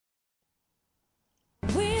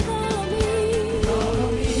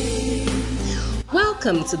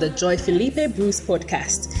Welcome to the Joy Philippe-Bruce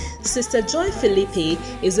podcast. Sister Joy Philippe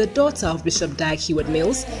is a daughter of Bishop Dag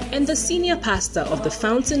Heward-Mills and the senior pastor of the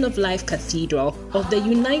Fountain of Life Cathedral of the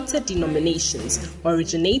United Denominations,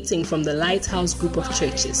 originating from the Lighthouse Group of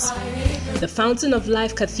Churches. The Fountain of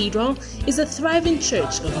Life Cathedral is a thriving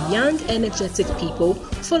church of young, energetic people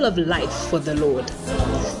full of life for the Lord.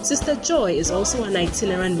 Sister Joy is also an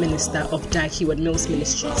itinerant minister of Dag Heward-Mills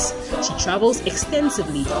Ministries. She travels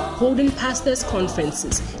extensively, holding pastors' conferences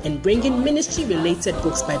and bringing ministry-related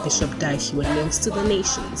books by Bishop Dag Heward-Mills to the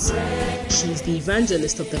nations. She is the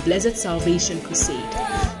evangelist of the Blessed Salvation Crusade.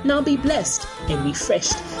 Now be blessed and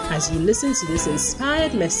refreshed as you listen to this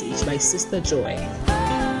inspired message by Sister Joy.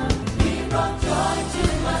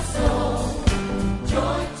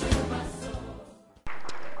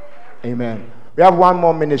 Amen. We have one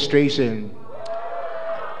more ministration.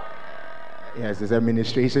 Yes, it's a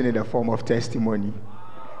ministration in the form of testimony.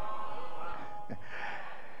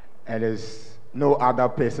 And there's no other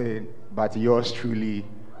person but yours truly,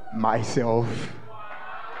 myself.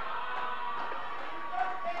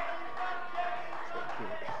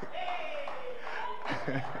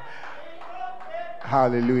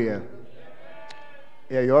 Hallelujah.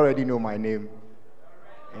 Yeah, you already know my name.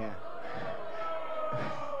 Yeah.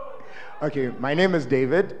 Okay, my name is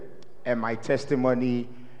David, and my testimony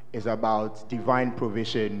is about divine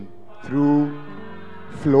provision through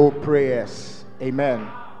flow prayers. Amen.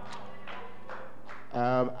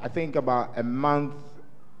 I think about a month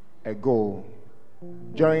ago,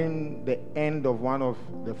 during the end of one of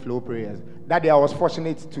the flow prayers, that day I was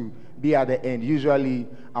fortunate to be at the end. Usually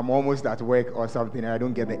I'm almost at work or something and I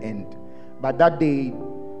don't get the end. But that day,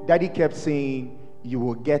 Daddy kept saying, you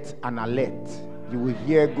will get an alert. You will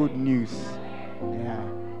hear good news. Yeah.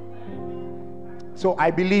 So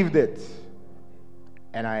I believed it.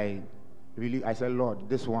 And I said, Lord,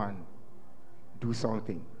 this one, do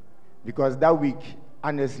something. Because that week,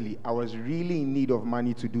 honestly, I was really in need of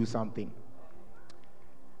money to do something.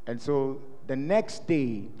 And so the next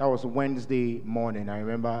day, that was Wednesday morning, I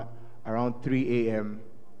remember around 3 a.m.,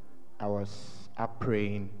 I was up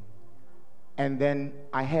praying. And then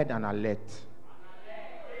I had an alert.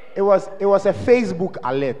 It was a Facebook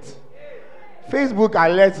alert. Facebook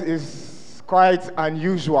alert is quite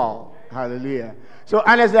unusual. Hallelujah. So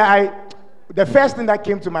honestly, the first thing that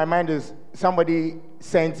came to my mind is somebody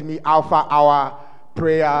sent me Alpha Hour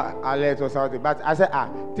prayer alert or something. But I said,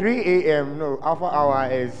 3 a.m. No, Alpha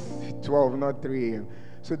Hour is 12, not 3 a.m.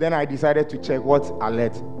 So then I decided to check what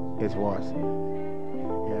alert it was.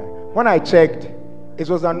 Yeah. When I checked, it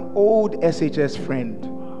was an old SHS friend.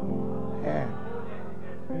 Yeah.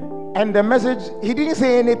 And the message, he didn't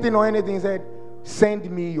say anything or anything. He said, send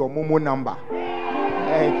me your Momo number.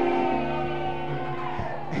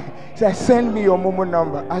 He said, send me your Momo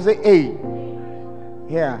number. I said, hey.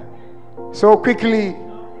 Yeah. So quickly,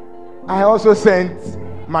 I also sent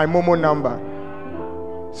my Momo number.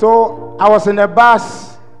 So I was in a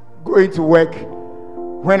bus going to work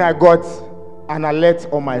when I got an alert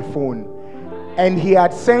on my phone. And he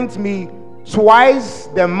had sent me twice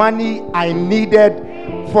the money I needed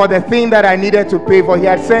for the thing that I needed to pay for. He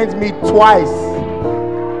had sent me twice.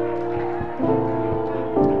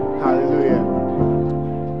 Hallelujah.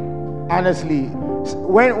 Honestly,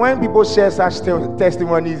 when people share such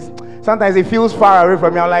testimonies, sometimes it feels far away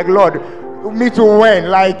from me. I'm like, Lord, me too when?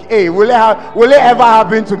 Like, hey, will it ever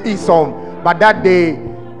happen to me some? But that day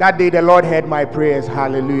the Lord heard my prayers.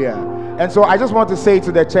 Hallelujah. And so I just want to say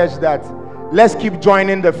to the church that let's keep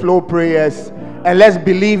joining the flow prayers and let's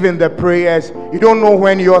believe in the prayers. You don't know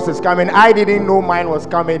when yours is coming. I didn't know mine was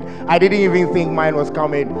coming. I didn't even think mine was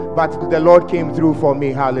coming. But the Lord came through for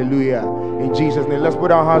me. Hallelujah. In Jesus' name. Let's put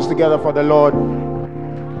our hands together for the Lord.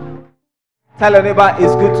 Tell your neighbor,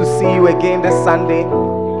 it's good to see you again this Sunday.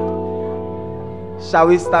 Shall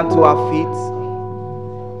we stand to our feet?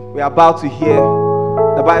 We are about to hear,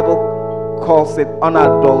 the Bible calls it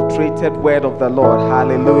unadulterated word of the Lord.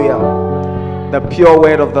 Hallelujah. The pure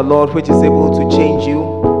word of the Lord which is able to change you.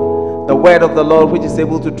 The word of the Lord which is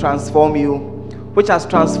able to transform you, which has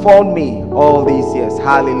transformed me all these years.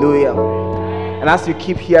 Hallelujah. And as you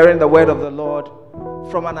keep hearing the word of the Lord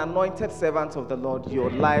from an anointed servant of the Lord, your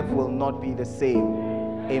life will not be the same.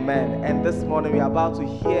 Amen. And this morning we are about to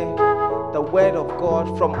hear the word of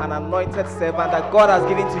God from an anointed servant that God has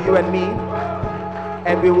given to you and me.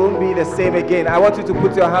 And we won't be the same again. I want you to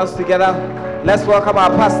put your hands together. Let's welcome our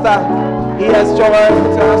pastor. He has joined.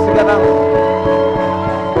 Put your hands together.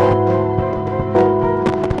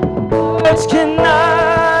 Words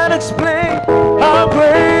cannot explain how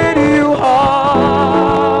great you are.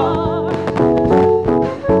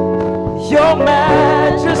 Your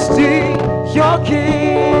majesty, you're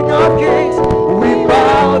King of Kings. We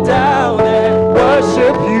bow down and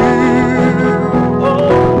worship you.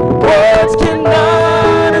 Oh, words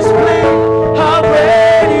cannot explain how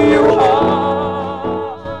great you are.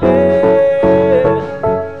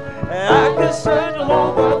 Yeah. I could search the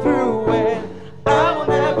whole world through and I will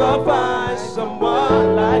never find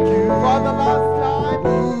someone like you. For the last time.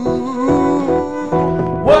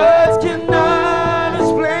 Words cannot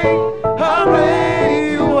explain how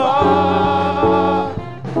great you are.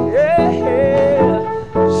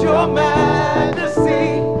 Yeah, your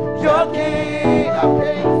majesty, your King of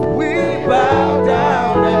Kings. We bow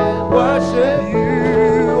down and worship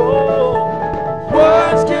you. Oh,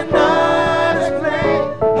 words cannot explain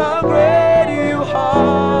how great you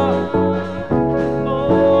are.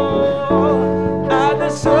 Oh, I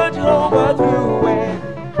could search over through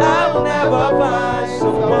and I will never find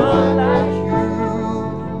someone like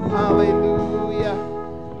you. Hallelujah.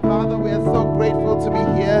 Father, we are so grateful to be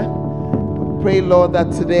here. Pray, Lord,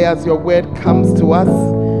 that today as your word comes to us,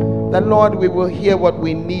 that, Lord, we will hear what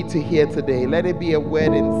we need to hear today. Let it be a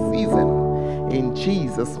word in season, in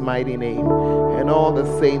Jesus' mighty name. And all the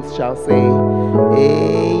saints shall say,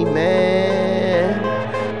 amen.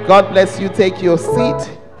 God bless you. Take your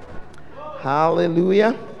seat.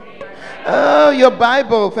 Hallelujah. Oh, your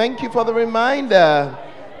Bible. Thank you for the reminder.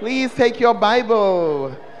 Please take your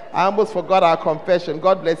Bible. I almost forgot our confession.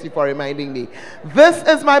 God bless you for reminding me. This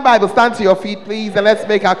is my Bible. Stand to your feet, please, and let's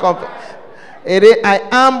make our confession. I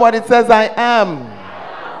am what it says I am.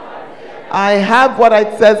 I have what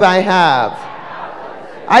it says I have.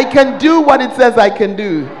 I can do what it says I can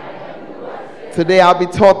do. Today I'll be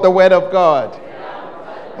taught the word of God.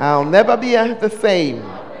 I'll never be the same.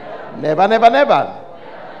 Never, never, never.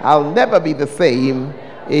 I'll never be the same.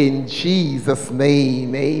 In Jesus'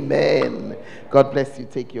 name, amen. God bless you.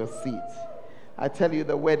 Take your seat. I tell you,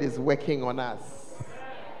 the word is working on us.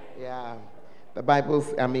 Yeah. The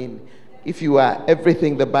Bible's, if you are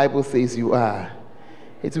everything the Bible says you are,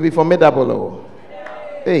 it will be formidable. Oh.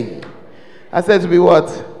 Hey. I said to be what?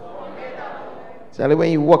 Charlie,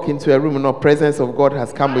 when you walk into a room and the presence of God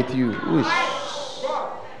has come with you, whoosh,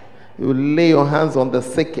 you will lay your hands on the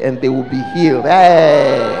sick and they will be healed.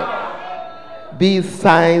 Hey. These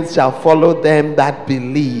signs shall follow them that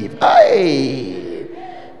believe. Hey.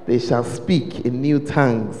 They shall speak in new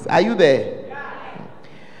tongues. Are you there?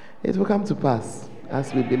 It will come to pass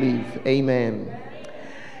as we believe. Amen.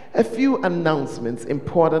 A few announcements,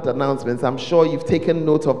 important announcements. I'm sure you've taken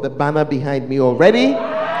note of the banner behind me already.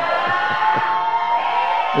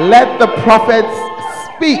 Let the prophets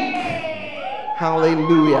speak.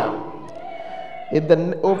 Hallelujah.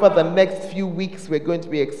 Over the next few weeks, we're going to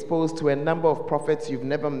be exposed to a number of prophets you've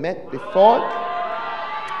never met before.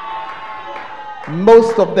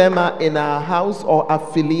 Most of them are in our house or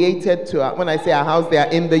affiliated to when I say our house, they are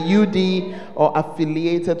in the UD or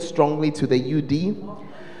affiliated strongly to the UD.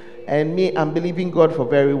 And me, I'm believing God for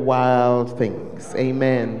very wild things.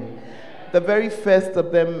 Amen. The very first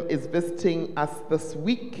of them is visiting us this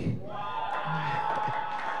week.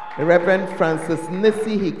 Reverend Francis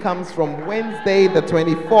Nissi. He comes from Wednesday the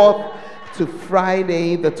 24th to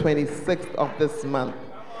Friday the 26th of this month.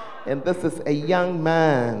 And this is a young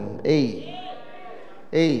man.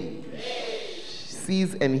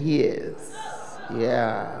 Sees and hears.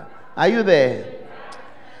 Yeah. Are you there?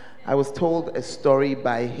 I was told a story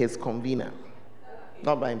by his convener.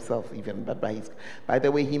 Not by himself even, but by his... By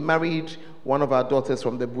the way, he married one of our daughters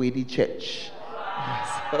from the Buedi church.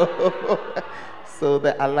 So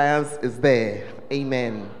the alliance is there.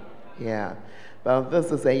 Amen. Yeah. But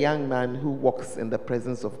this is a young man who walks in the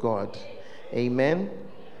presence of God. Amen.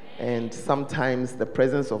 And sometimes the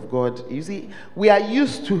presence of God, you see, we are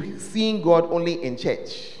used to seeing God only in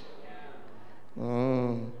church.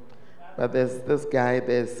 But there's this guy,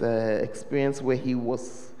 there's an experience where he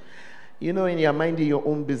was, you know, you're minding your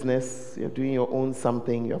own business, you're doing your own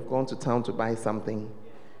something, you have gone to town to buy something,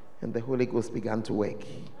 and the Holy Ghost began to work.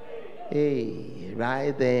 Hey,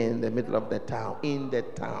 right there in the middle of the town, in the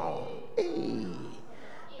town. Hey,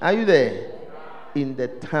 are you there? In the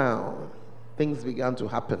town, things began to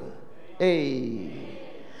happen. Hey.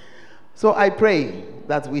 So I pray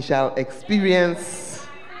that we shall experience.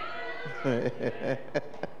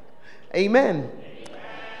 Amen.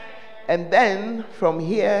 And then from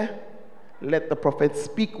here, let the prophet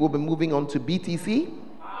speak. We'll be moving on to BTC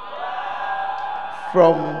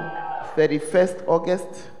from 31st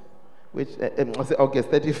August. Which August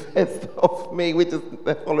 31st of May, which is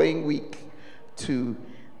the following week, to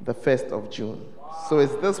the 1st of June. So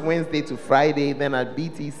it's this Wednesday to Friday, then at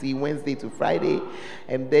BTC Wednesday to Friday,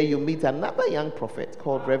 and there you meet another young prophet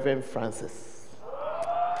called Reverend Francis.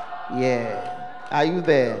 Yeah. Are you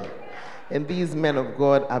there? And these men of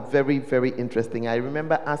God are very, very interesting. I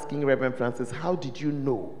remember asking Reverend Francis, how did you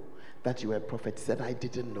know that you were a prophet? He said, I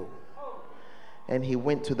didn't know. And he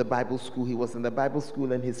went to the Bible school. He was in the Bible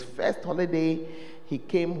school, and his first holiday, he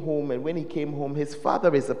came home. And when he came home, his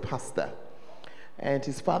father is a pastor. And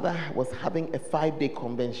his father was having a 5-day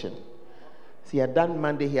convention. So he had done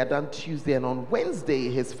Monday, he had done Tuesday, and on Wednesday,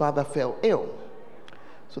 his father fell ill.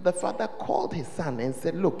 So the father called his son and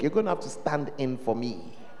said, look, you're going to have to stand in for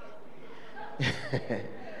me.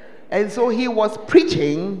 And so he was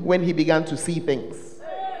preaching when he began to see things.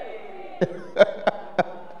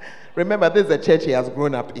 Remember, this is a church he has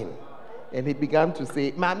grown up in. And he began to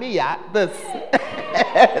say, Mami, yeah, this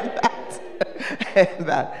and that. And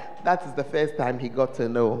that is the first time he got to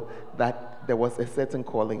know that there was a certain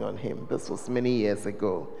calling on him. This was many years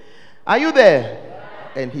ago. Are you there?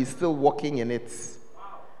 And he's still walking in it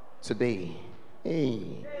today.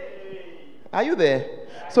 Hey. Are you there?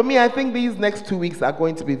 So I think these next 2 weeks are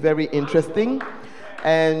going to be very interesting.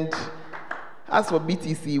 And as for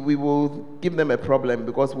BTC, we will give them a problem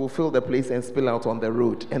because we'll fill the place and spill out on the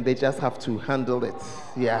road. And they just have to handle it.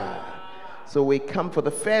 Yeah. So we come for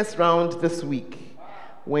the first round this week,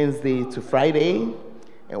 Wednesday to Friday.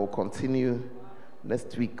 And we'll continue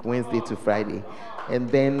next week, Wednesday to Friday. And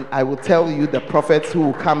then I will tell you the prophets who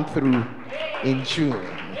will come through in June.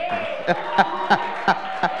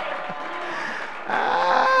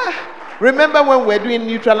 Remember when we're doing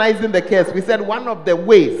neutralizing the curse, we said one of the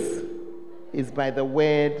ways is by the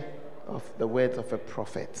words of a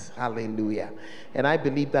prophet. Hallelujah. And I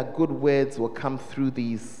believe that good words will come through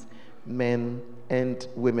these men and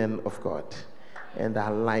women of God, and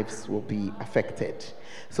our lives will be affected.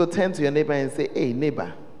 So turn to your neighbor and say, hey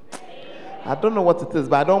neighbor, I don't know what it is,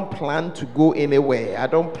 but I don't plan to go anywhere. I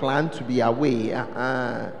don't plan to be away.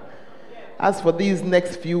 As for these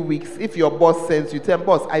next few weeks, if your boss sends you, tell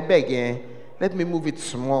boss, I beg, let me move it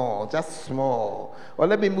small, just small. Or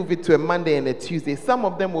let me move it to a Monday and a Tuesday. Some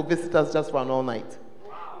of them will visit us just for an all night.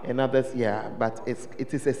 And others, yeah, but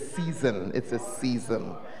it is a season. It's a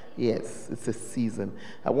season. Yes, it's a season.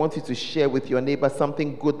 I want you to share with your neighbor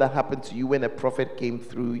something good that happened to you when a prophet came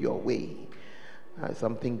through your way.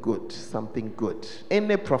 Something good, something good.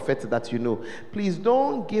 Any prophet that you know, please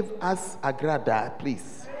don't give us agrada,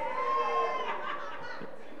 please.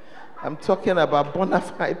 I'm talking about bona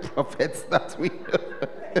fide prophets that we know.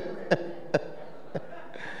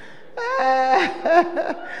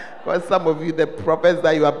 Because some of you, the prophets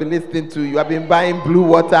that you have been listening to, you have been buying blue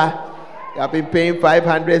water, you have been paying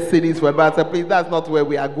 500 cedis for a bath. Please, that's not where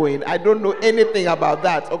we are going. I don't know anything about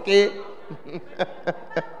that, okay?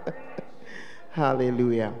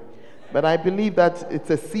 Hallelujah. But I believe that it's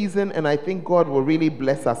a season, and I think God will really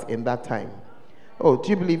bless us in that time. Oh, do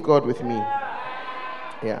you believe God with me?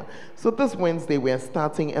 Yeah. So this Wednesday we are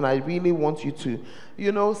starting, and I really want you to,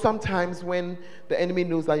 sometimes when the enemy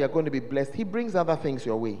knows that you're going to be blessed, he brings other things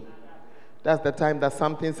your way. That's the time that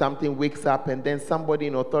something wakes up, and then somebody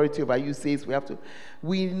in authority over you says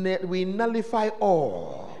we nullify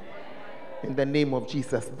all in the name of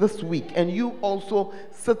Jesus this week. And you also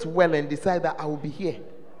sit well and decide that I will be here.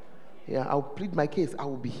 Yeah, I'll plead my case. I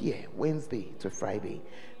will be here Wednesday to Friday.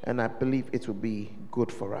 And I believe it will be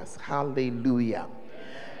good for us. Hallelujah.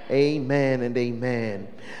 Amen and amen.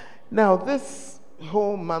 Now, this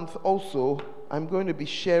whole month also, I'm going to be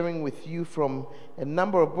sharing with you from a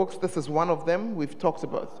number of books. This is one of them. We've talked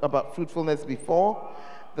about fruitfulness before.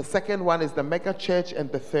 The second one is the Mega Church,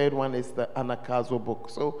 and the third one is the Anakazo book.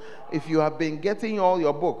 So if you have been getting all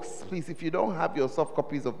your books, please, if you don't have your soft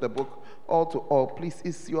copies of the book, all to all, please,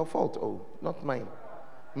 it's your fault. Oh, not mine.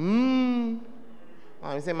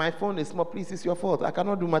 I say my phone is small. Please, it's your fault. I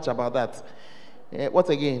cannot do much about that. What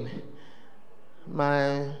again?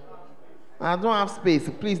 I don't have space.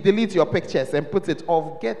 Please delete your pictures and put it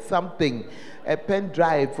off. Get something, a pen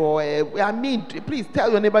drive, or please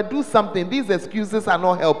tell your neighbor, do something. These excuses are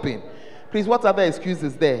not helping. Please, what other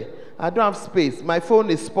excuses there? I don't have space. My phone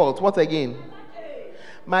is spoiled. What again?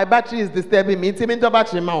 My battery is disturbing me. What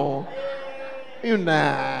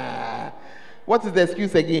is the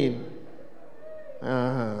excuse again?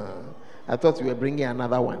 I thought you were bringing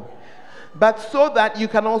another one. But so that you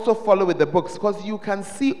can also follow with the books, because you can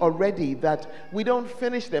see already that we don't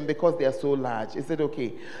finish them because they are so large. Is it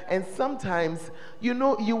okay? And sometimes, you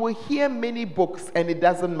will hear many books and it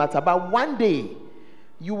doesn't matter. But one day,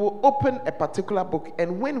 you will open a particular book,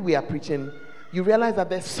 and when we are preaching, you realize that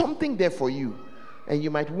there's something there for you, and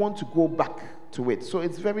you might want to go back to it. So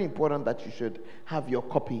it's very important that you should have your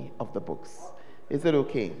copy of the books. Is it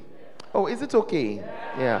okay? Oh, is it okay?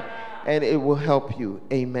 Yeah. and it will help you.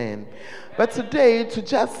 Amen. But today, to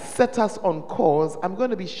just set us on course, I'm going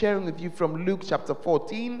to be sharing with you from Luke chapter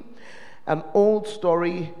 14, an old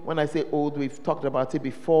story. When I say old, we've talked about it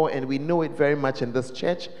before, and we know it very much in this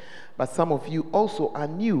church. But some of you also are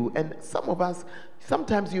new, and some of us,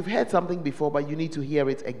 sometimes you've heard something before, but you need to hear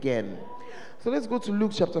it again. So let's go to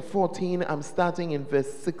Luke chapter 14. I'm starting in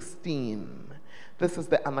verse 16. This is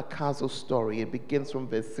the Anakazo story. It begins from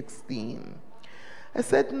verse 16. A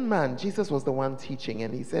certain man, Jesus was the one teaching,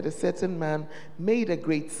 and he said, a certain man made a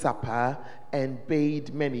great supper and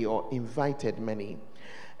bade many, or invited many,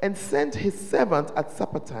 and sent his servant at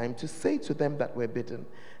supper time to say to them that were bidden,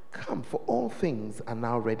 come, for all things are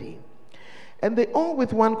now ready. And they all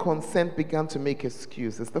with one consent began to make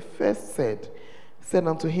excuses. The first said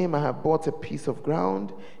unto him, I have bought a piece of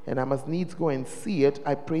ground, and I must needs go and see it.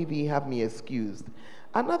 I pray thee, have me excused.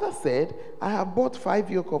 Another said, I have bought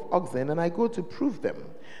 5 yoke of oxen, and I go to prove them.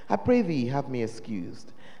 I pray thee, have me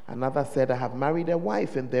excused. Another said, I have married a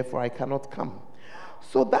wife, and therefore I cannot come.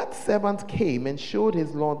 So that servant came and showed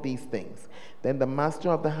his lord these things. Then the master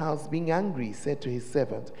of the house, being angry, said to his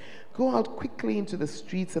servant, go out quickly into the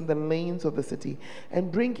streets and the lanes of the city,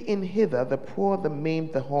 and bring in hither the poor, the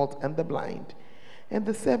maimed, the halt, and the blind. And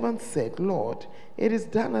the servant said, Lord, it is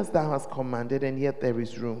done as thou hast commanded, and yet there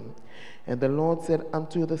is room. And the Lord said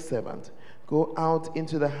unto the servant, go out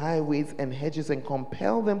into the highways and hedges, and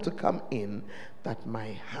compel them to come in, that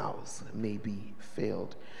my house may be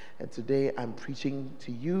filled. And today I'm preaching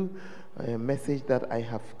to you a message that I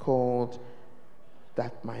have called,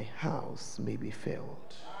 that my house may be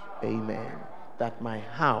filled. Amen. That my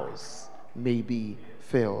house may be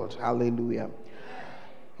filled. Hallelujah.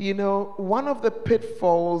 You know, one of the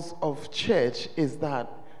pitfalls of church is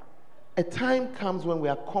that a time comes when we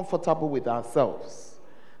are comfortable with ourselves.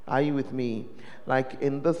 Are you with me? Like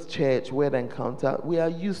in this church, Word Encounter, we are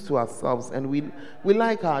used to ourselves, and we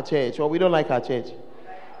like our church, or we don't like our church.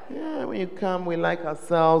 Yeah, when you come, we like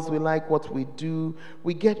ourselves, we like what we do,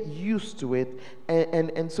 we get used to it,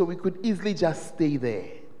 and so we could easily just stay there.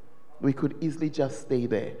 We could easily just stay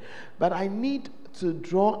there. But I need to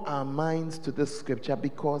draw our minds to this scripture,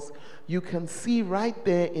 because you can see right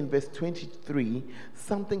there in verse 23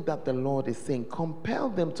 something that the Lord is saying. Compel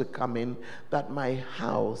them to come in, that my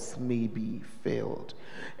house may be filled.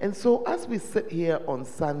 And so as we sit here on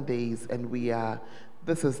Sundays, and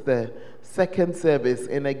this is the second service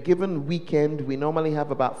in a given weekend, we normally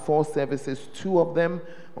have about 4 services, 2 of them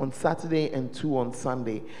on Saturday and 2 on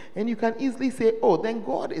Sunday. And you can easily say, oh, then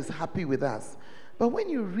God is happy with us. But when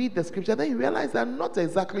you read the scripture, then you realize that not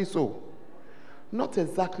exactly so. Not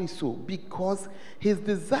exactly so, because his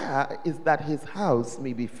desire is that his house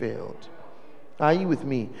may be filled. Are you with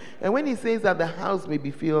me? And when he says that the house may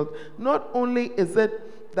be filled, not only is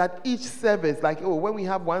it that each service, like, oh, when we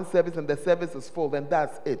have one service and the service is full, then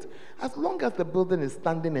that's it. As long as the building is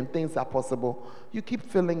standing and things are possible, you keep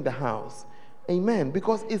filling the house. Amen.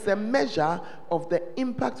 Because it's a measure of the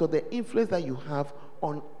impact or the influence that you have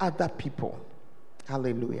on other people.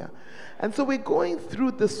 Hallelujah. And so we're going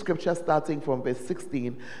through this scripture starting from verse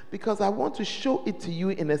 16, because I want to show it to you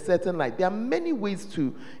in a certain light. There are many ways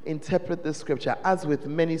to interpret this scripture, as with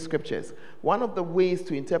many scriptures. One of the ways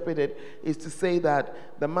to interpret it is to say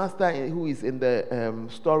that the master who is in the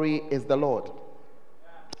story is the Lord,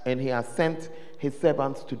 and he has sent his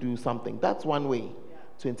servants to do something. That's one way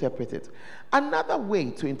to interpret it. Another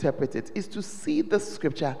way to interpret it is to see this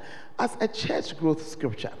scripture as a church growth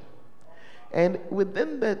scripture. And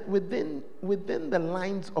within the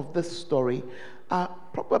lines of this story are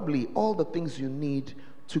probably all the things you need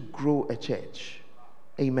to grow a church.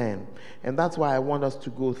 Amen. And that's why I want us to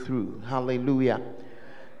go through. Hallelujah.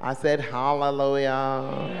 I said hallelujah.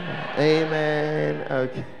 Amen.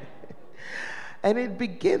 Okay. And it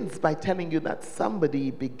begins by telling you that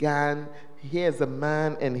somebody began. Here's a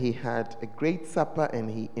man, and he had a great supper, and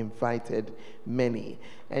he invited many.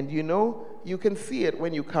 And you know, you can see it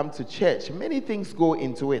when you come to church. Many things go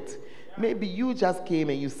into it. Maybe you just came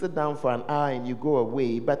and you sit down for an hour and you go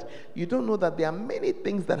away, but you don't know that there are many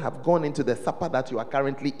things that have gone into the supper that you are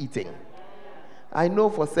currently eating. I know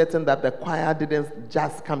for certain that the choir didn't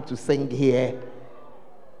just come to sing here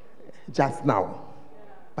just now.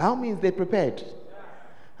 By all means, they prepared.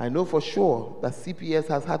 I know for sure that CPS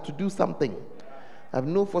has had to do something. I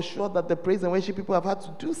know for sure that the praise and worship people have had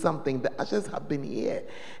to do something. The ushers have been here.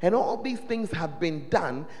 And all these things have been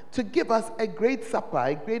done to give us a great supper,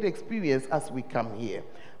 a great experience as we come here.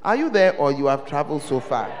 Are you there, or you have traveled so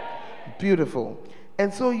far? Beautiful.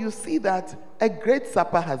 And so you see that a great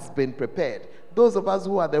supper has been prepared. Those of us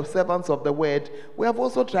who are the servants of the word, we have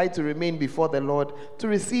also tried to remain before the Lord to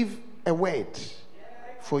receive a word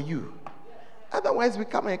for you. Otherwise, we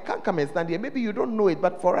can't come and stand here. Maybe you don't know it,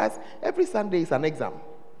 but for us, every Sunday is an exam.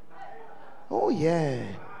 Oh, yeah.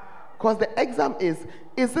 Because the exam is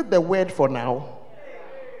it the word for now?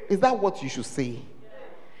 Is that what you should say?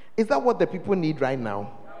 Is that what the people need right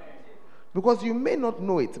now? Because you may not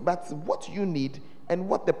know it, but what you need and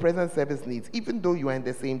what the present service needs, even though you are in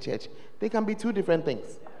the same church, they can be two different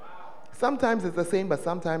things. Sometimes it's the same, but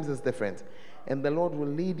sometimes it's different. And the Lord will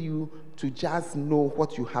lead you to just know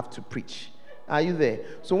what you have to preach. Are you there?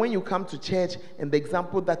 So when you come to church and the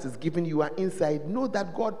example that is given you are inside, know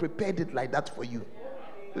that God prepared it like that for you.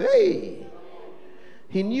 Hey!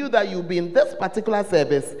 He knew that you'll be in this particular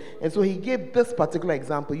service, and so he gave this particular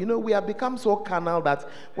example. You know, we have become so carnal that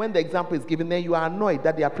when the example is given, then you are annoyed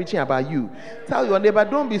that they are preaching about you. Tell your neighbor,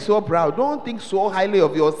 don't be so proud. Don't think so highly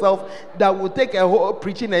of yourself that will take a whole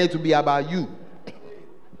preaching to be about you.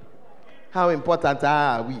 How important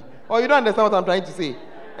are we? Oh, you don't understand what I'm trying to say?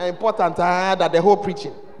 How important that the whole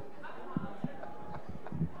preaching.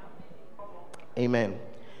 Amen.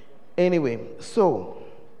 Anyway, so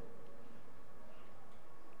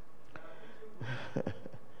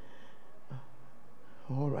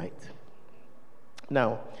all right.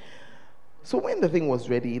 Now, so when the thing was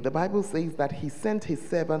ready, the Bible says that he sent his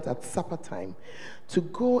servant at supper time to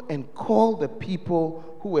go and call the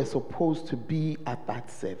people who were supposed to be at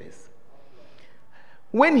that service.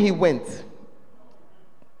 When he went,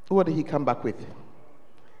 what did he come back with?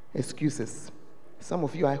 Excuses. Some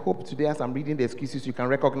of you, I hope today as I'm reading the excuses, you can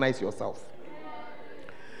recognize yourself.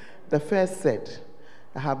 The first said,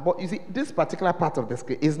 I have bought, you see, this particular part of the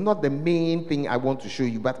script is not the main thing I want to show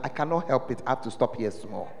you, but I cannot help it. I have to stop here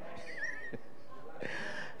small.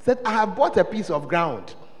 Said, I have bought a piece of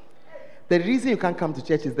ground. The reason you can't come to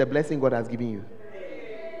church is the blessing God has given you.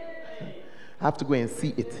 I have to go and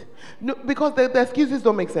see it. No, because the excuses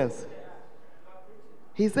don't make sense.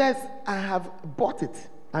 He says, I have bought it.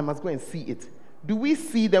 I must go and see it. Do we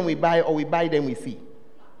see then we buy, or we buy then we see?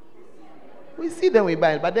 We see then we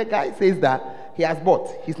buy. But the guy says that he has bought.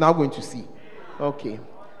 He's now going to see. Okay.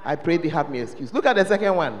 I pray they have me excuse. Look at the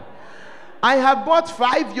second one. I have bought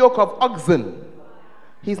 5 yoke of oxen.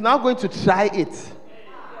 He's now going to try it.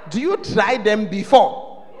 Do you try them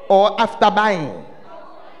before or after buying?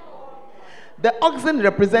 The oxen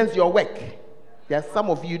represents your work. There are some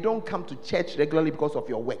of you don't come to church regularly because of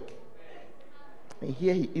your work. And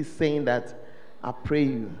here he is saying that, I pray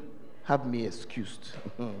you have me excused.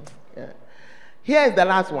 Yeah. Here is the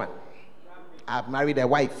last one. I've married a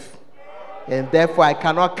wife, and therefore I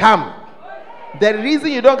cannot come. The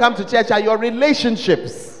reason you don't come to church are your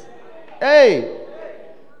relationships. Hey!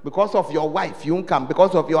 Because of your wife, you won't come.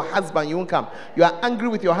 Because of your husband, you won't come. You are angry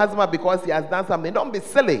with your husband because he has done something. Don't be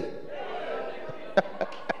silly.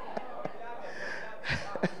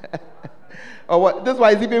 Or what? This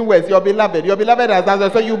one is even worse. Your beloved has done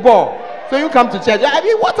something, so you bore. So you come to church. I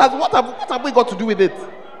mean, what have we got to do with it?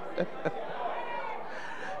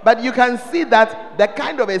 But you can see that the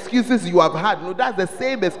kind of excuses you have had, that's the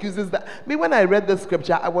same excuses that... when I read the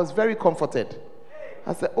scripture, I was very comforted.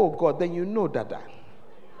 I said, oh God, then you know Dada.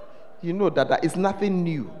 You know Dada. It's nothing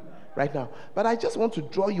new right now. But I just want to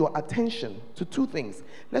draw your attention to 2 things.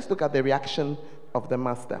 Let's look at the reaction of the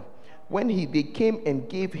master. When they came and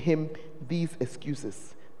gave him these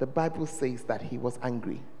excuses, the Bible says that he was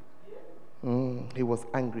angry. He was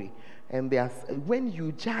angry. And when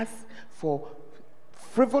you just, for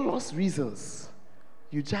frivolous reasons,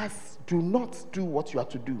 you just do not do what you have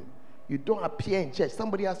to do. You don't appear in church.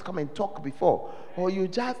 Somebody has come and talk before. Or you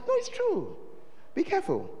just, no, it's true. Be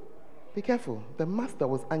careful. Be careful. The master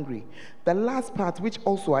was angry. The last part, which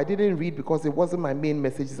also I didn't read because it wasn't my main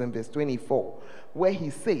message, is in verse 24, where he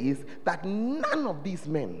says that none of these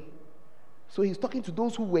men, so he's talking to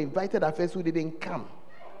those who were invited at first who didn't come.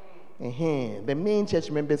 The main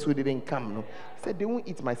church members who didn't come. No? He said, they won't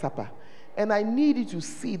eat my supper. And I need you to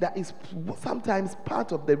see that is sometimes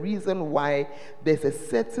part of the reason why there's a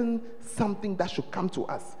certain something that should come to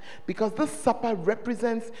us. Because this supper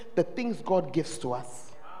represents the things God gives to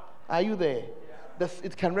us. Are you there?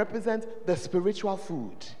 It can represent the spiritual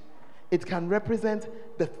food. It can represent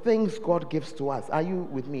the things God gives to us. Are you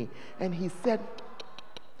with me? And he said,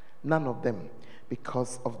 none of them,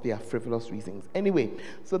 because of their frivolous reasons. Anyway,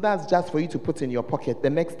 so that's just for you to put in your pocket. The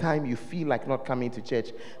next time you feel like not coming to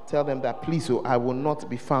church, tell them that, please, I will not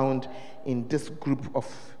be found in this group of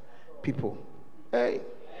people. Hey.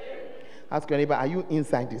 Ask your neighbor, are you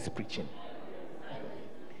inside this preaching?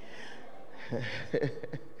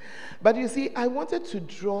 But you see, I wanted to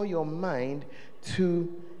draw your mind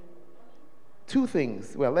to Two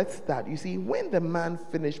things. Well, let's start. You see, when the man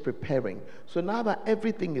finished preparing, so now that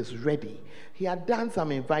everything is ready, he had done some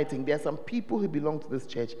inviting. There are some people who belong to this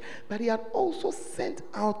church, but he had also sent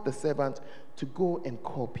out the servant to go and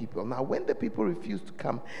call people. Now, when the people refused to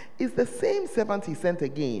come, it's the same servant he sent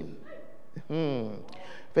again.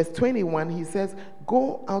 Verse 21, he says,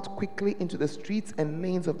 "Go out quickly into the streets and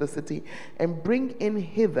lanes of the city and bring in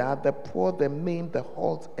hither the poor, the maimed, the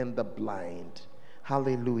halt, and the blind."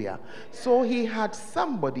 Hallelujah. So he had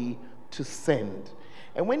somebody to send.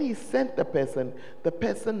 And when he sent the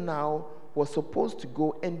person now was supposed to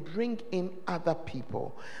go and bring in other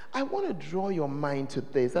people. I want to draw your mind to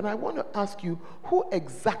this, and I want to ask you, who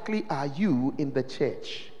exactly are you in the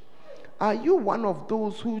church? Are you one of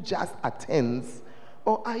those who just attends,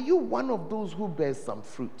 or are you one of those who bears some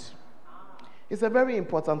fruit? It's a very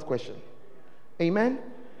important question. Amen?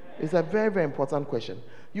 It's a very, very important question.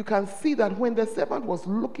 You can see that when the servant was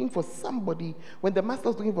looking for somebody, when the master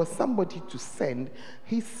was looking for somebody to send,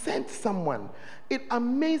 he sent someone. It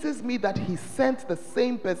amazes me that he sent the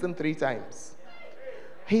same person 3 times.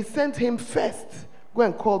 He sent him first, go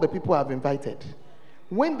and call the people I've invited.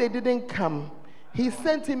 When they didn't come, he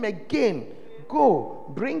sent him again, go,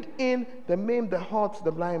 bring in the maimed, the halt,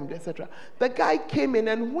 the blind, etc. The guy came in,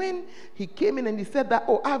 and when he came in and he said that,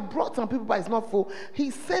 "Oh, I've brought some people, but it's not full,"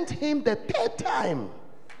 he sent him the 3rd time.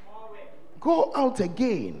 Go out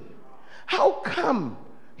again. How come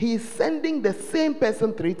he's sending the same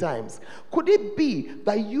person 3 times? Could it be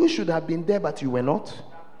that you should have been there, but you were not?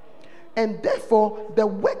 And therefore, the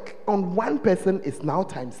work on one person is now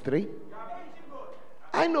times 3.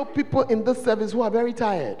 I know people in this service who are very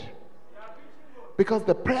tired because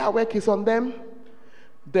the prayer work is on them,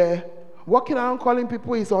 the walking around calling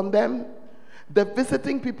people is on them, the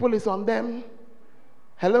visiting people is on them.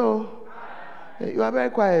 Hello? You are very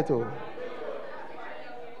quiet. Oh.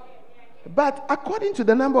 But according to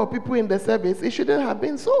the number of people in the service, it shouldn't have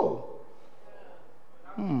been so.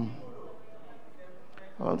 I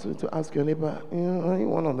want you to ask your neighbor, are you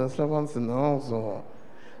one of the servants in the house? Or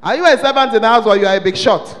are you a servant in the house, or you are a big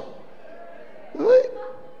shot?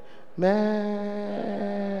 Mercy.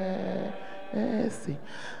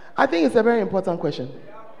 I think it's a very important question,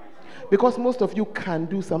 because most of you can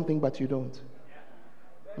do something, but you don't.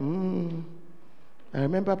 I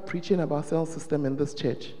remember preaching about cell system in this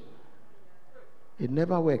church. It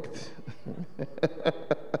never worked.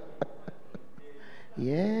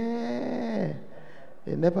 Yeah.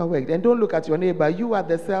 It never worked. And don't look at your neighbor. You are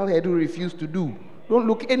the cell head who refused to do. Don't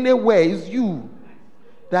look anywhere. It's you.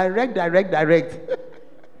 Direct.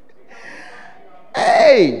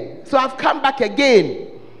 Hey! So I've come back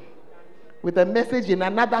again with a message in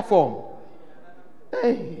another form.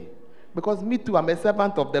 Hey! Because me too, I'm a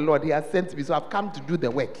servant of the Lord. He has sent me, so I've come to do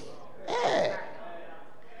the work. Hey!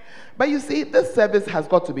 But you see, this service has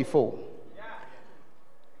got to be full.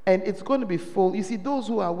 And it's going to be full. You see, those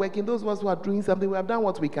who are working, those of us who are doing something, we have done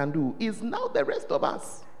what we can do. It's now the rest of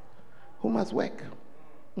us who must work.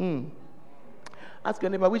 Ask your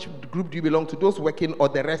neighbor, which group do you belong to? Those working or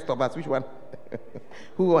the rest of us? Which one?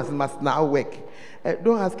 Who must now work?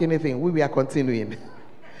 Don't ask anything. We are continuing.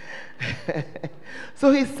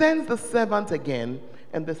 So he sends the servant again,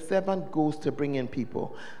 and the servant goes to bring in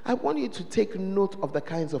people. I want you to take note of the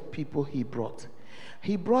kinds of people he brought.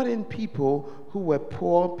 He brought in people who were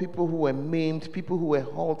poor, people who were maimed, people who were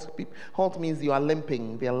halt. Halt means you are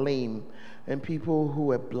limping, they're lame, and people who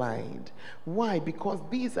were blind. Why? Because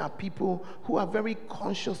these are people who are very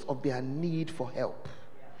conscious of their need for help.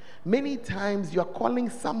 Many times you're calling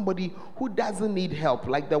somebody who doesn't need help,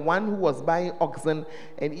 like the one who was buying oxen,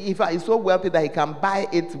 and if he's so wealthy that he can buy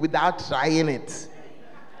it without trying it.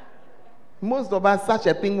 Most of us, such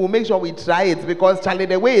a thing, will make sure we try it, because Charlie,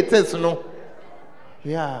 the way it is,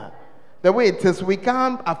 yeah, the way it is, we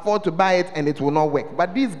can't afford to buy it and it will not work.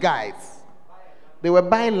 But these guys, they were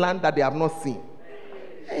buying land that they have not seen.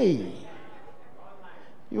 Hey,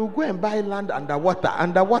 you go and buy land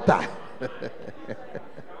underwater.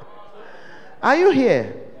 Are you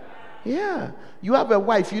here? Yeah. You have a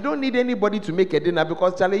wife, you don't need anybody to make a dinner,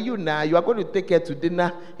 because Charlie, you are going to take her to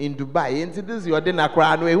dinner in Dubai. And this is your dinner.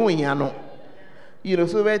 You know,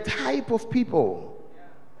 so they were a type of people.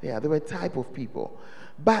 Yeah, they were a type of people.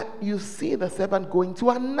 But you see the servant going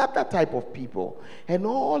to another type of people. And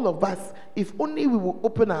all of us, if only we will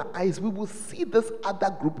open our eyes, we will see this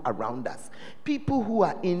other group around us. People who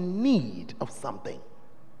are in need of something.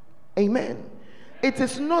 Amen. It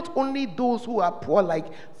is not only those who are poor, like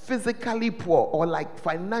physically poor or like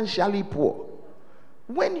financially poor.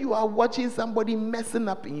 When you are watching somebody messing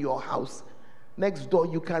up in your house next door,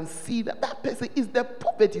 you can see that that person is the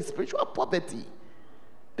poverty, spiritual poverty.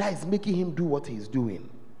 that is making him do what he's doing.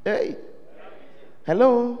 Hey,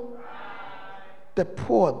 hello? The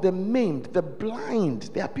poor, the maimed, the blind.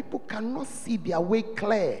 There are people who cannot see their way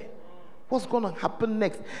clear. What's going to happen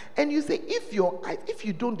next? And you say, if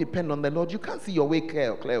you don't depend on the Lord, you can't see your way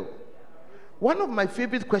clear. One of my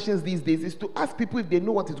favorite questions these days is to ask people if they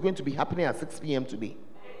know what is going to be happening at 6 p.m. today.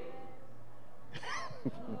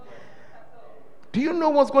 Do you know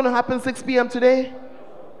what's going to happen 6 p.m. today?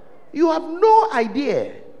 You have no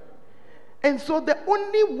idea. And so the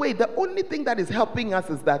only thing that is helping us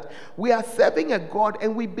is that we are serving a God,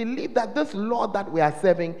 and we believe that this Lord that we are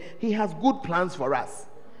serving, he has good plans for us.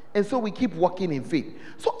 And so we keep walking in faith.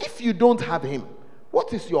 So if you don't have him,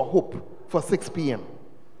 what is your hope for 6 p.m.?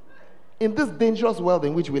 In this dangerous world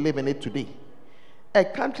in which we live in it today, a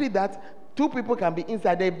country that 2 people can be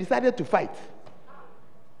inside, they've decided to fight.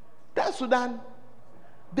 That's Sudan.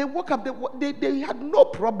 They woke up, they had no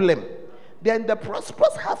problem. They're in the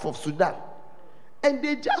prosperous half of Sudan. And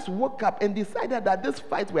they just woke up and decided that this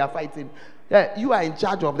fight we are fighting, you are in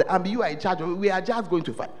charge of the army, you are in charge of it, we are just going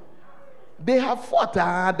to fight. They have fought,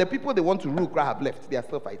 the people they want to rule have left. They are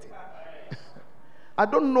still fighting. I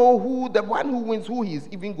don't know who, the one who wins, who he is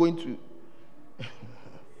even going to.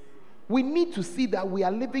 We need to see that we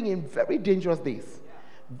are living in very dangerous days.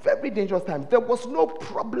 Very dangerous times. There was no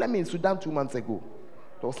problem in Sudan 2 months ago.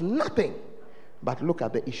 There was nothing. But look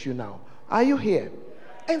at the issue now. Are you here?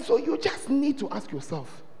 And so you just need to ask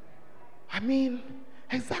yourself,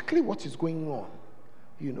 exactly what is going on,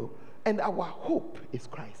 and our hope is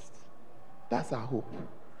Christ. That's our hope.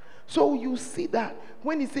 So you see that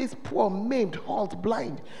when it says poor, maimed, halt,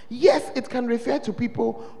 blind, yes, it can refer to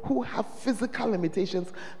people who have physical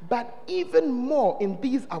limitations, but even more in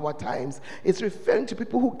these our times, it's referring to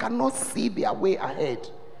people who cannot see their way ahead.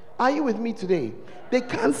 Are you with me today? They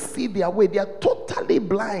can't see their way. They are totally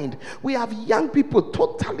blind. We have young people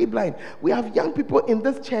totally blind. We have young people in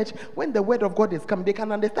this church, when the word of God is coming, they can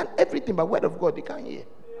understand everything, but word of God they can't hear.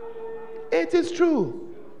 It is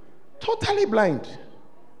true. Totally blind.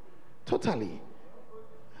 Totally.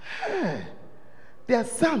 There are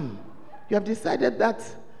some, you have decided that,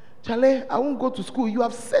 Charlie, I won't go to school. You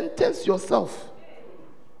have sentenced yourself.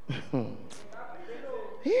 And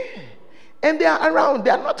they are around, they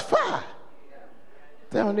are not far.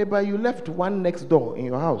 Tell your neighbor, you left one next door in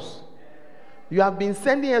your house. You have been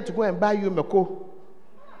sending her to go and buy you Meko.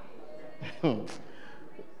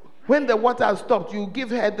 When the water has stopped, you give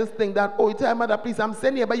her this thing that, you tell her, mother, please, I'm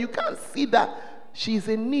sending her, but you can't see that she's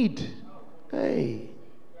in need. Hey.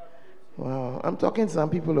 Wow, I'm talking to some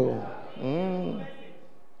people.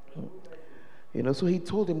 So he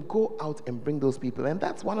told him, go out and bring those people. And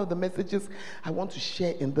that's one of the messages I want to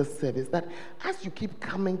share in this service, that as you keep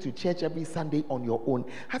coming to church every Sunday on your own,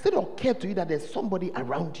 has it occurred to you that there's somebody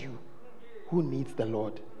around you who needs the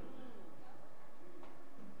Lord?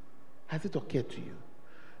 Has it occurred to you?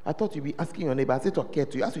 I thought you'd be asking your neighbor, has it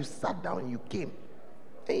occurred to you? As you sat down and you came,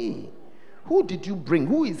 hey, who did you bring?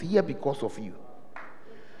 Who is here because of you?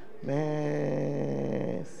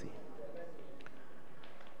 Mercy.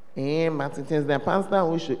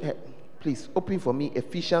 Please open for me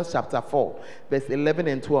Ephesians chapter 4, verse 11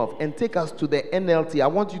 and 12, and take us to the NLT. I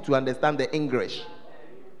want you to understand the English.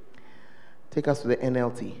 Take us to the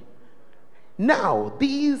NLT. Now,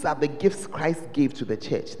 these are the gifts Christ gave to the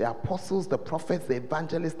church: the apostles, the prophets, the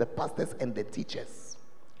evangelists, the pastors, and the teachers.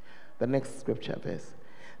 The next scripture verse.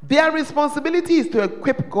 Their responsibility is to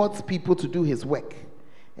equip God's people to do his work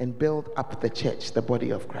and build up the church, the body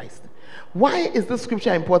of Christ. Why is this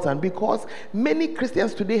scripture important? Because many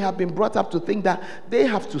Christians today have been brought up to think that they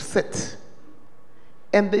have to sit,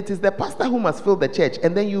 and it is the pastor who must fill the church,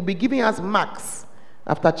 and then you'll be giving us marks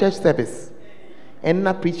after church service and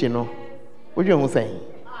not preaching. What do you saying?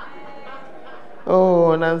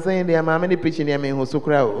 Oh, and I'm saying there are many preaching here. Me who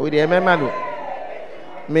crowd. Oh, there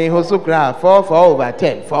me who crowd. 4 over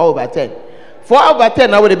 10. 4 over 10. 4 over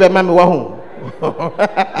 10. I would be mammy wahoo.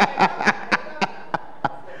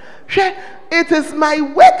 It is my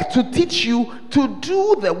work to teach you to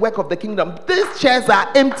do the work of the kingdom. These chairs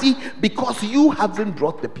are empty because you haven't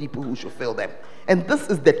brought the people who should fill them. And this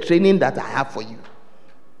is the training that I have for you.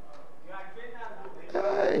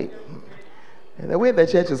 Hey. And the way the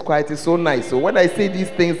church is quiet is so nice. So when I say these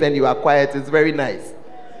things and you are quiet, it's very nice.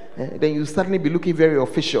 Then you suddenly be looking very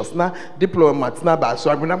officious. Now, diplomats, now, but so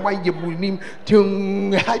that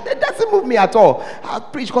doesn't move me at all. I'll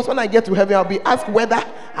preach because when I get to heaven, I'll be asked whether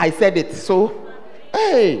I said it. So,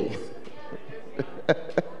 hey,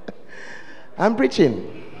 I'm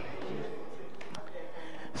preaching.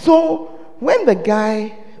 So, when the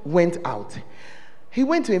guy went out, he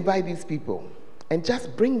went to invite these people. and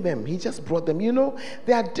just bring them. He just brought them. You know,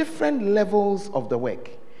 there are different levels of the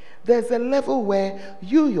work. There's a level where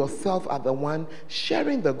you yourself are the one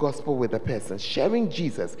sharing the gospel with the person, sharing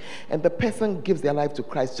Jesus, and the person gives their life to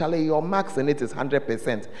Christ. Charlie, your marks in it is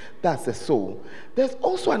 100%. That's the soul. There's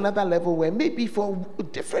also another level where maybe for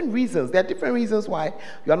different reasons, there are different reasons why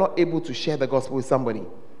you are not able to share the gospel with somebody.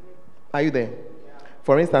 Are you there?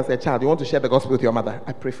 For instance, a child, you want to share the gospel with your mother.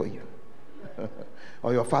 I pray for you.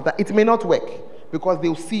 Or your father. It may not work because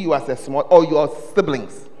they'll see you as a small, or your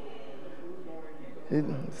siblings.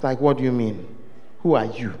 It's like, what do you mean? Who are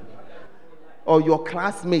you? Or your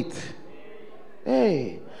classmate.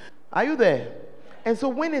 Hey, are you there? And so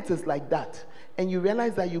when it is like that, and you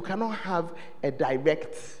realize that you cannot have a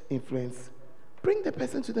direct influence, bring the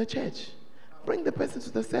person to the church. Bring the person to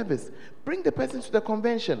the service. Bring the person to the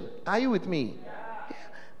convention. Are you with me? Yeah.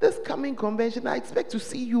 This coming convention, I expect to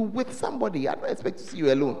see you with somebody. I don't expect to see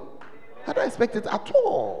you alone. I don't expect it at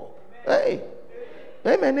all. Hey.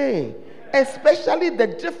 Amen. Hey. Especially the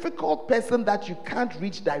difficult person that you can't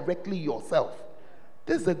reach directly yourself.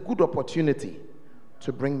 This is a good opportunity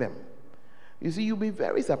to bring them. You see, you'll be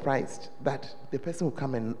very surprised that the person will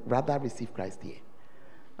come and rather receive Christ here.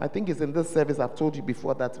 I think it's in this service I've told you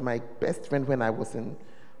before that my best friend when I was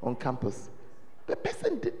on campus, the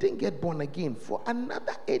person didn't get born again for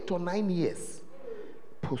another 8 or 9 years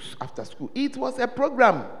post after school. It was a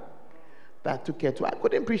program that took her to. I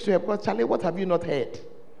couldn't preach to her because, Charlie, what have you not heard?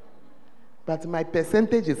 But my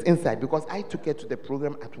percentage is inside because I took her to the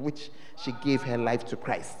program at which she gave her life to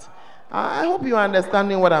Christ. I hope you are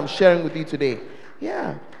understanding what I'm sharing with you today.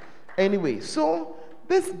 Yeah. Anyway, so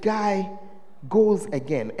this guy goes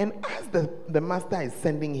again, and as the master is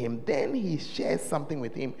sending him, then he shares something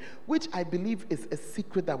with him, which I believe is a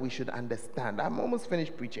secret that we should understand. I'm almost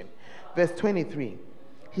finished preaching. Verse 23.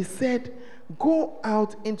 He said, go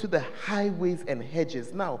out into the highways and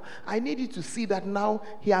hedges. Now, I need you to see that now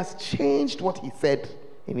he has changed what he said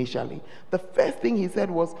initially. The first thing he said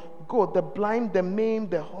was, go, the blind, the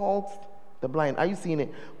maimed, the halt, the blind. Are you seeing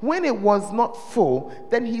it? When it was not full,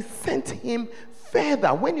 then he sent him further.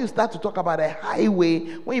 When you start to talk about a highway,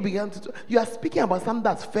 when you begin to you are speaking about something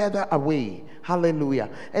that's further away. Hallelujah.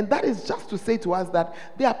 And that is just to say to us that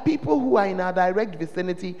there are people who are in our direct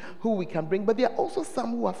vicinity who we can bring, but there are also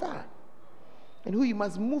some who are far and who you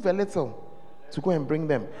must move a little to go and bring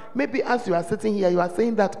them. Maybe as you are sitting here, you are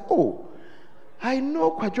saying that, oh, I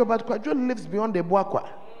know Kwadwo, but Kwadwo lives beyond the Boakwa.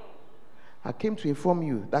 I came to inform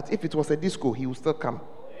you that if it was a disco, he would still come.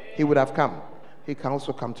 He would have come. He can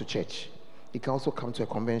also come to church. He can also come to a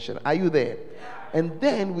convention. Are you there? And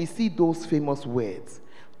then we see those famous words.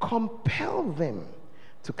 Compel them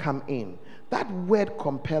to come in. That word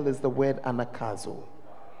compel is the word anakazo.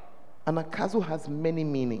 Anakazo has many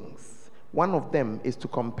meanings. One of them is to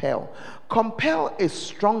compel. Compel is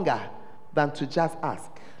stronger than to just ask.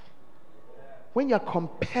 When you're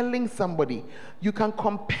compelling somebody, you can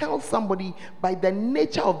compel somebody by the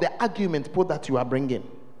nature of the argument that you are bringing.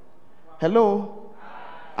 Hello?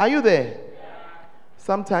 Are you there?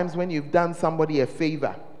 Sometimes when you've done somebody a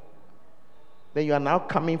favor, then you are now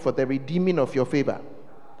coming for the redeeming of your favor.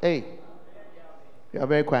 Hey, you are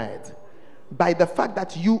very quiet. By the fact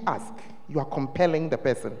that you ask, you are compelling the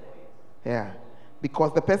person. Yeah.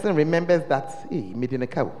 Because the person remembers that, hey, made in a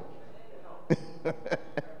cow.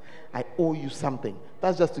 I owe you something.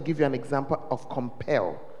 That's just to give you an example of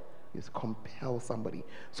compel. Is compel somebody.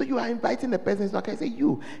 So you are inviting the person. So I can say,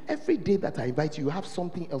 you, every day that I invite you, you have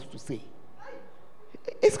something else to say.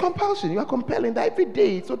 It's compulsion. You are compelling that every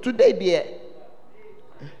day. So today, dear,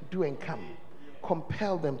 do and come.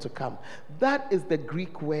 Compel them to come. That is the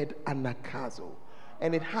Greek word anakazo.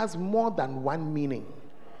 And it has more than one meaning.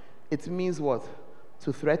 It means what?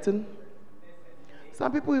 To threaten.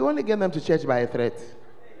 Some people, you only get them to church by a threat.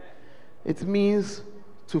 It means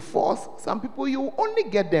to force. Some people, you only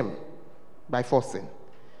get them by forcing.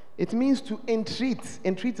 It means to entreat.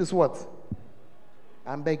 Entreat is what?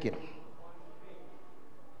 I'm begging.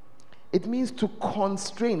 It means to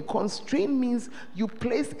constrain. Constrain means you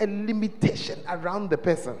place a limitation around the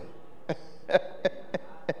person.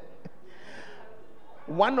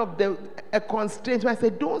 One of a constraint, when I say,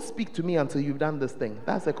 don't speak to me until you've done this thing.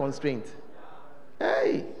 That's a constraint.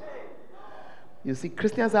 Hey. You see,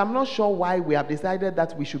 Christians, I'm not sure why we have decided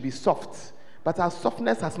that we should be soft. But our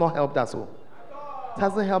softness has not helped us all. It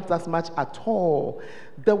hasn't helped us much at all.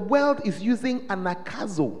 The world is using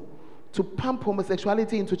anakazo to pump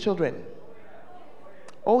homosexuality into children.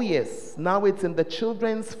 Oh yes, now it's in the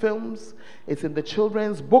children's films, it's in the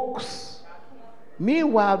children's books.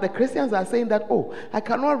 Meanwhile, the Christians are saying that, oh, I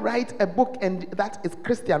cannot write a book and that is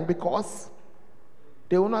Christian because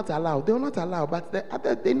They will not allow. They will not allow. But the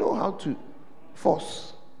others, they know how to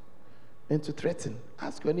force and to threaten.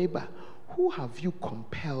 Ask your neighbor, who have you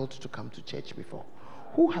compelled to come to church before?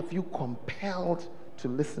 Who have you compelled to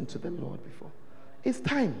listen to the Lord before? It's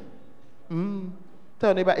time. Tell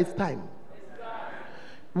your neighbor, it's time.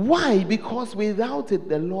 Why? Because without it,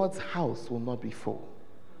 the Lord's house will not be full.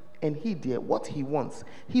 And he did what he wants.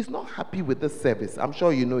 He's not happy with this service. I'm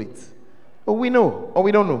sure you know it. But we know, or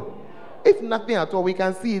we don't know. If nothing at all, we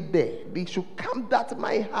can see it there. They should come that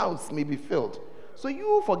my house may be filled. So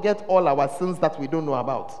you forget all our sins that we don't know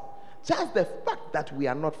about. Just the fact that we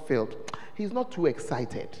are not filled. He's not too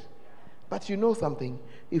excited. But you know something?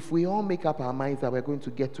 If we all make up our minds that we're going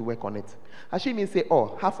to get to work on it. Actually means say,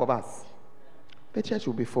 half of us. The church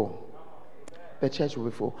will be full. The church will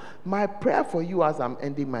be full. My prayer for you as I'm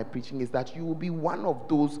ending my preaching is that you will be one of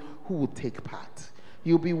those who will take part.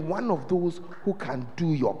 You'll be one of those who can do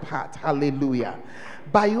your part. Hallelujah.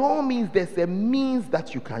 By all means, there's a means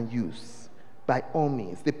that you can use. By all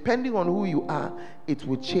means. Depending on who you are, it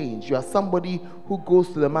will change. You are somebody who goes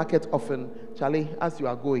to the market often. Charlie, as you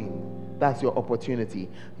are going, that's your opportunity.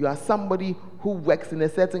 You are somebody who works in a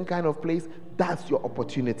certain kind of place. That's your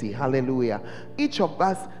opportunity. Hallelujah. Each of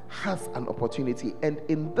us has an opportunity. And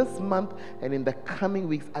in this month and in the coming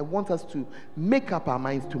weeks, I want us to make up our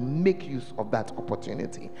minds to make use of that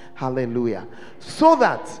opportunity. Hallelujah. So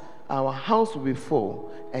that our house will be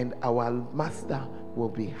full and our master will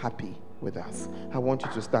be happy with us. I want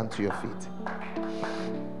you to stand to your feet.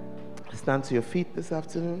 Stand to your feet this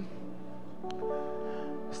afternoon.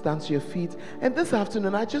 Stand to your feet. And this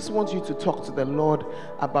afternoon, I just want you to talk to the Lord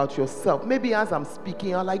about yourself. Maybe as I'm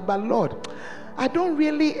speaking, you're like, but Lord, I don't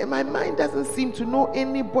really, my mind doesn't seem to know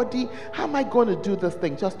anybody. How am I going to do this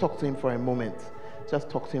thing? Just talk to him for a moment. Just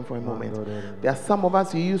talk to him for a moment. There are some of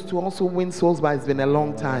us who used to also win souls, but it's been a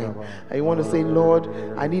long time. And you want to say, Lord,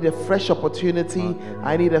 I need a fresh opportunity.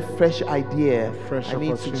 I need a fresh idea. I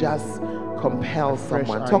need to just compel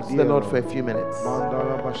someone. Talk to the Lord for a few minutes. Talk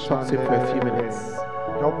to him for a few minutes.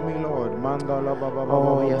 Help me, Lord.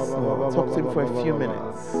 Oh, yes, Lord. Talk to him for a few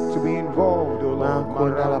minutes. To be involved, oh Lord.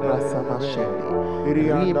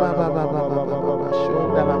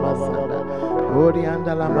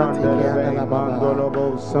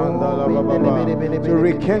 To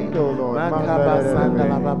rekindle, Lord.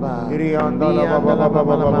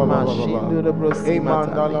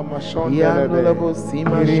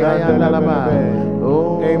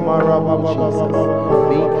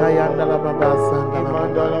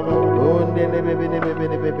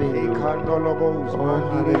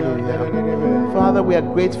 Father, we are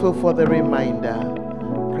grateful for the reminder.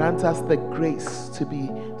 Grant us the grace to be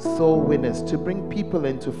soul winners, to bring people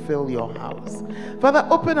in to fill your house. Father,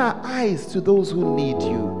 open our eyes to those who need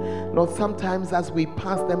you. Lord, sometimes as we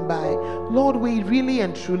pass them by, Lord, we really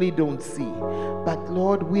and truly don't see. But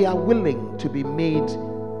Lord, we are willing to be made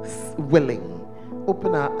willing.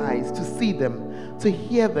 Open our eyes to see them, to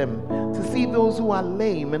hear them, to see those who are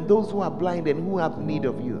lame and those who are blind and who have need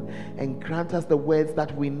of you. And grant us the words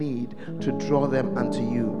that we need to draw them unto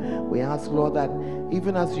you. We ask, Lord, that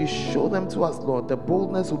even as you show them to us, Lord, the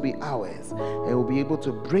boldness will be ours and we'll be able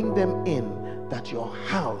to bring them in, that your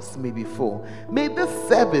house may be full. May this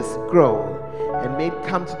service grow and may it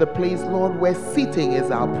come to the place, Lord, where seating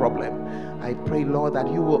is our problem. I pray, Lord, that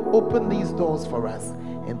you will open these doors for us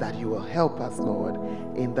and that you will help us, Lord,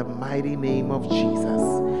 in the mighty name of Jesus.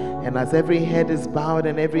 And as every head is bowed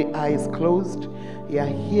and every eye is closed, you are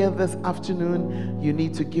here this afternoon, you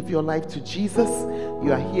need to give your life to Jesus.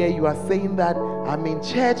 You are here, you are saying that I'm in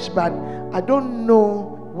church, but I don't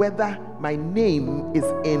know whether my name is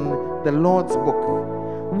in the Lord's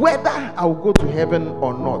book, whether I'll go to heaven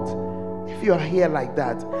or not. If you are here like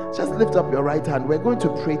that, just lift up your right hand. We're going to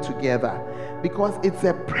pray together because it's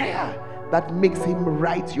a prayer that makes him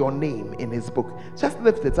write your name in his book. Just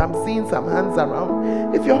lift it. I'm seeing some hands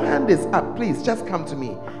around. If your hand is up, please just come to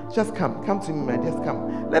me. Just come to me, man. Just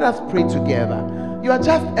come. Let us pray together. You are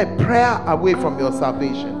just a prayer away from your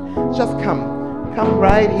salvation. Just come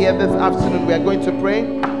right here this afternoon. We are going to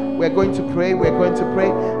pray. We're going to pray.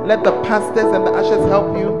 Let the pastors and the ushers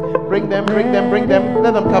help you. Bring them.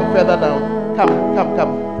 Let them come further down. Come.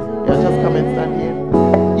 Yeah, just come and stand here.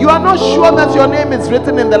 You are not sure that your name is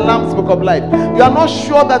written in the Lamb's Book of Life. You are not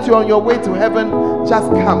sure that you're on your way to heaven. Just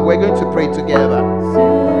come. We're going to pray together.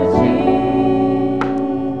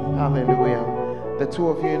 Hallelujah. The two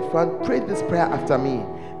of you in front, pray this prayer after me.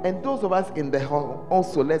 And those of us in the hall,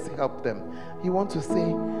 also, let's help them. You want to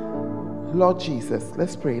say, Lord Jesus,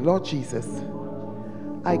 let's pray. Lord Jesus,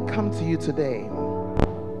 I come to you today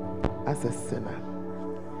as a sinner.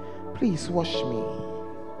 Please wash me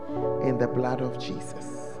in the blood of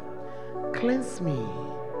Jesus. Cleanse me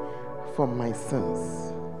from my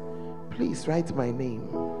sins. Please write my name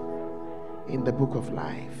in the book of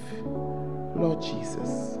life. Lord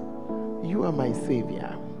Jesus, you are my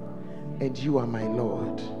Savior and you are my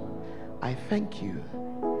Lord. I thank you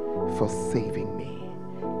for saving me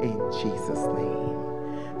in Jesus' name.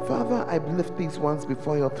 Father, I lift these ones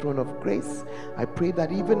before your throne of grace. I pray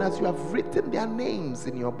that even as you have written their names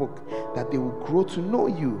in your book, that they will grow to know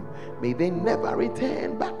you. May they never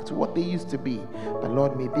return back to what they used to be. But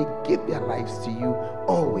Lord, may they give their lives to you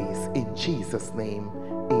always in Jesus' name.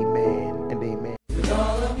 Amen and amen.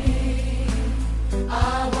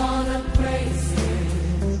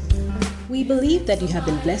 We believe that you have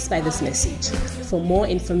been blessed by this message. For more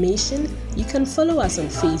information, you can follow us on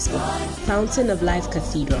Facebook, Fountain of Life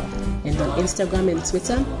Cathedral, and on Instagram and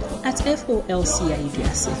Twitter at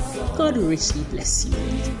FOLCIDUASE. God richly bless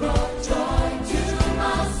you.